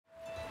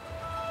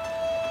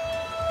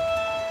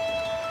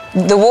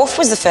The Wharf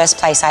was the first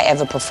place I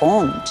ever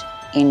performed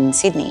in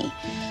Sydney.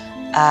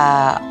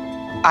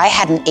 I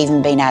hadn't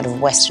even been out of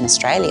Western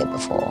Australia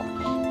before,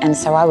 and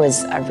so I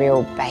was a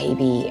real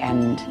baby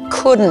and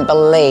couldn't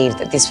believe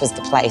that this was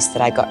the place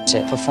that I got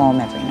to perform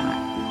every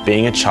night.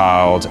 Being a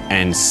child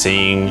and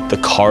seeing the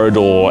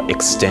corridor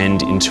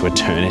extend into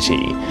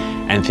eternity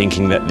and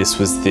thinking that this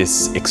was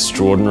this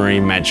extraordinary,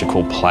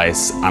 magical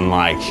place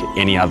unlike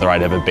any other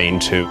I'd ever been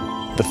to.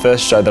 The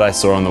first show that I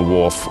saw on the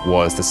Wharf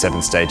was The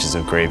 7 Stages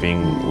of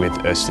Grieving with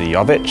Ursula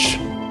Jovich.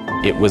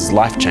 It was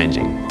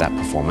life-changing, that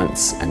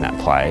performance and that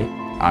play.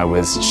 I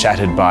was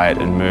shattered by it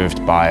and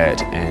moved by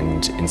it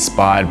and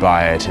inspired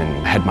by it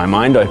and had my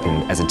mind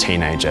opened as a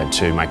teenager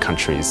to my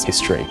country's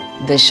history.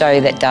 The show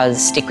that does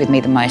stick with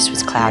me the most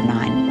was Cloud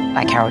 9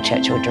 by Carol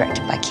Churchill,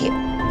 directed by Kip.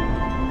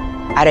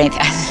 I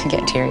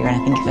get teary when I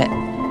think of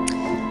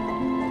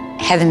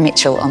it. Heather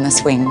Mitchell on the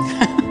swing.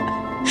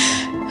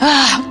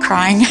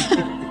 Crying.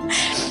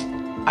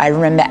 I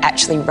remember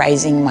actually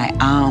raising my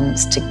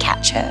arms to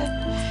catch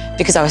her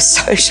because I was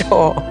so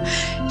sure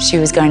she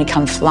was going to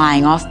come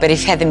flying off. But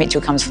if Heather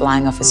Mitchell comes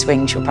flying off a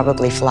swing, she'll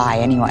probably fly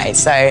anyway.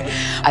 So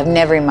I've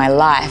never in my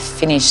life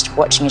finished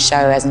watching a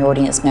show as an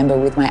audience member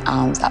with my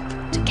arms up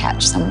to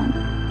catch someone.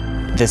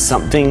 There's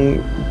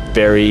something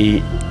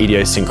very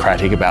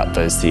idiosyncratic about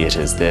those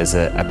theatres. There's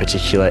a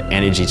particular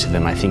energy to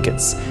them. I think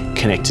it's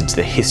connected to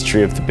the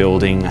history of the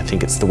building. I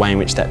think it's the way in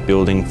which that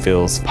building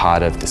feels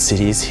part of the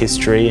city's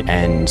history,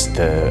 and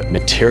the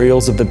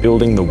materials of the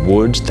building, the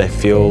wood, they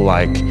feel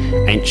like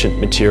ancient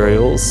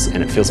materials,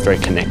 and it feels very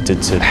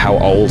connected to how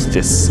old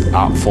this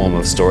art form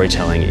of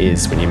storytelling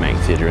is when you make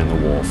theatre in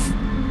the Wharf.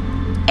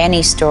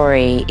 Any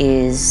story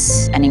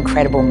is an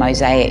incredible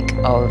mosaic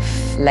of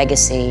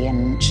legacy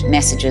and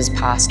messages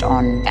passed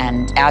on,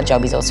 and our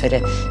job is also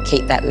to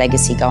keep that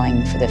legacy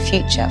going for the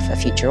future, for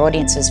future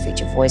audiences,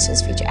 future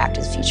voices, future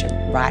actors, future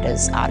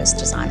writers, artists,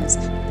 designers.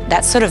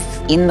 That's sort of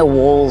in the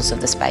walls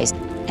of the space,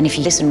 and if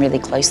you listen really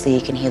closely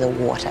you can hear the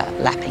water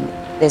lapping.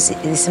 There's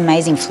this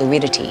amazing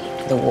fluidity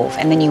to the Wharf,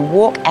 and then you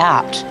walk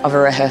out of a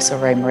rehearsal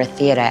room or a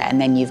theatre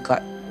and then you've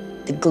got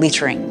the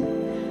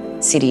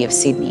glittering city of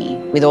Sydney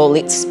with all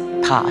its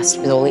past,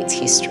 with all its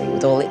history,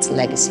 with all its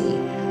legacy,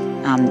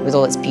 with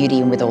all its beauty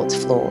and with all its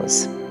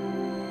flaws.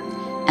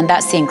 And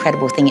that's the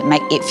incredible thing.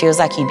 It feels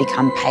like you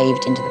become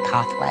paved into the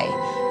pathway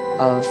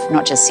of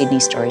not just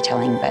Sydney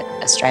storytelling, but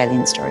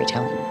Australian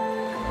storytelling.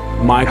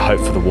 My hope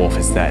for the Wharf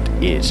is that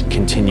it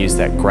continues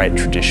that great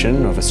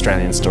tradition of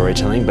Australian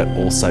storytelling, but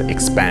also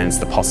expands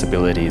the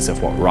possibilities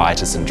of what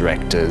writers and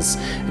directors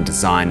and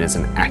designers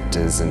and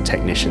actors and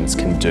technicians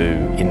can do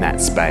in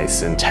that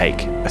space and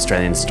take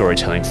Australian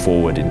storytelling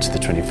forward into the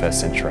 21st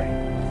century.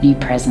 New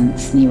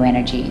presence, new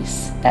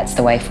energies, that's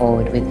the way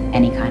forward with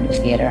any kind of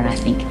theatre, and I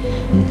think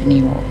the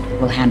New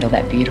Wharf will handle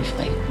that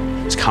beautifully.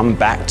 To come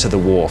back to the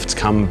Wharf, to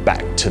come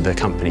back to the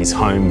company's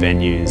home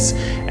venues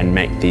and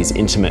make these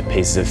intimate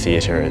pieces of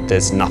theatre,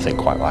 there's nothing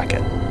quite like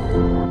it.